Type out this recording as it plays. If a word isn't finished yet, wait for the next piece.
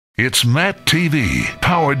It's Matt TV,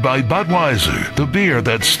 powered by Budweiser, the beer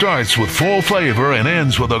that starts with full flavor and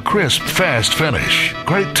ends with a crisp, fast finish.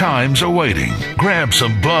 Great times awaiting. Grab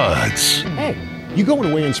some buds. Hey, you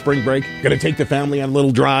going away on spring break? Gonna take the family on a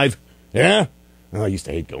little drive? Yeah? Oh, I used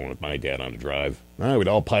to hate going with my dad on a drive. We'd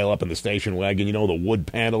all pile up in the station wagon, you know, the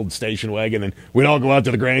wood-paneled station wagon, and we'd all go out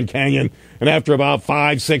to the Grand Canyon. And after about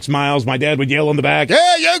 5-6 miles, my dad would yell in the back,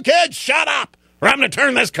 "Hey, you kids, shut up, or I'm going to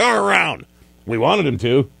turn this car around." We wanted him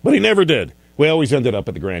to, but he never did. We always ended up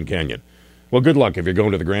at the Grand Canyon. Well, good luck if you're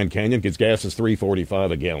going to the Grand Canyon, because gas is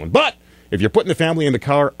 $3.45 a gallon. But if you're putting the family in the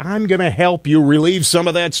car, I'm going to help you relieve some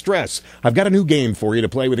of that stress. I've got a new game for you to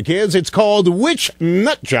play with the kids. It's called Which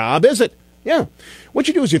Nut Job Is It? Yeah. What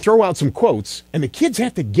you do is you throw out some quotes, and the kids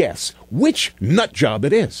have to guess which nut job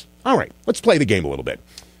it is. All right, let's play the game a little bit.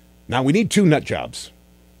 Now, we need 2 nut jobs.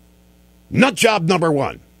 Nut job number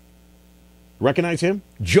 1. Recognize him?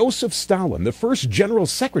 Joseph Stalin, the first general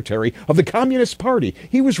secretary of the Communist Party.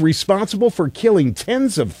 He was responsible for killing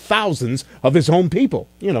tens of thousands of his own people.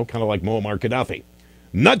 You know, kind of like Muammar Gaddafi.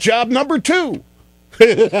 Nut job number 2.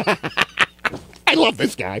 I love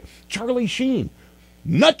this guy. Charlie Sheen.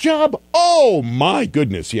 Nut job? Oh, my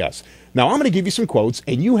goodness, yes. Now, I'm going to give you some quotes,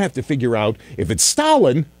 and you have to figure out if it's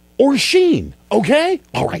Stalin or Sheen, okay?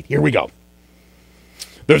 All right, here we go.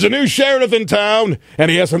 There's a new sheriff in town, and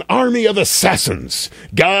he has an army of assassins.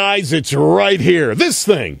 Guys, it's right here. This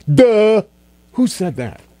thing. Duh. Who said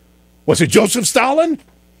that? Was it Joseph Stalin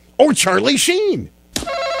or Charlie Sheen?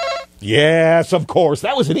 Yes, of course.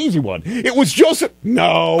 That was an easy one. It was Joseph.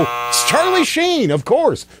 No, it's Charlie Sheen, of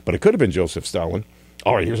course. But it could have been Joseph Stalin.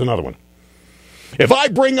 All right, here's another one. If I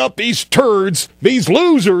bring up these turds, these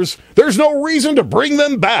losers, there's no reason to bring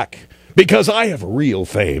them back because I have real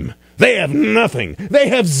fame. They have nothing. They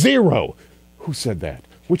have zero. Who said that?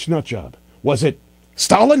 Which nut job? Was it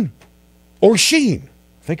Stalin or Sheen?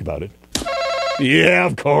 Think about it. Yeah,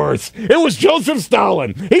 of course. It was Joseph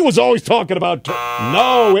Stalin. He was always talking about...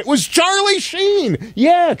 No, it was Charlie Sheen.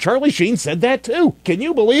 Yeah, Charlie Sheen said that too. Can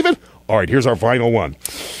you believe it? All right, here's our final one.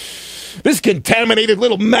 This contaminated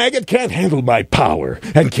little maggot can't handle my power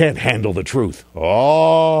and can't handle the truth.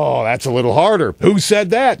 Oh, that's a little harder. Who said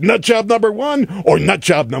that? Nut job number 1 or nut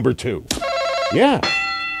job number 2? Yeah,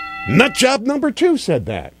 nut job number 2 said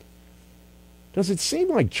that. Does it seem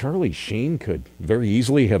like Charlie Sheen could very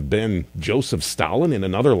easily have been Joseph Stalin in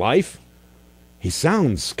another life? He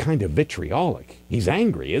sounds kind of vitriolic. He's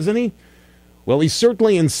angry, isn't he? Well, he's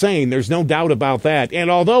certainly insane, there's no doubt about that.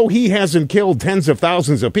 And although he hasn't killed tens of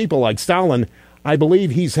thousands of people like Stalin, I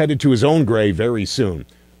believe he's headed to his own grave very soon.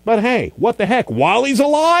 But hey, what the heck, while he's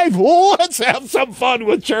alive, let's have some fun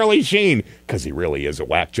with Charlie Sheen, because he really is a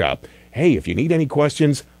whack job. Hey, if you need any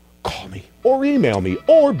questions, call me or email me,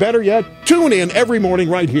 or better yet, tune in every morning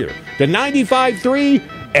right here to 95.3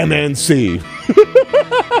 MNC.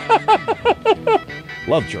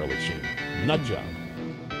 Love Charlie Sheen. Nut job.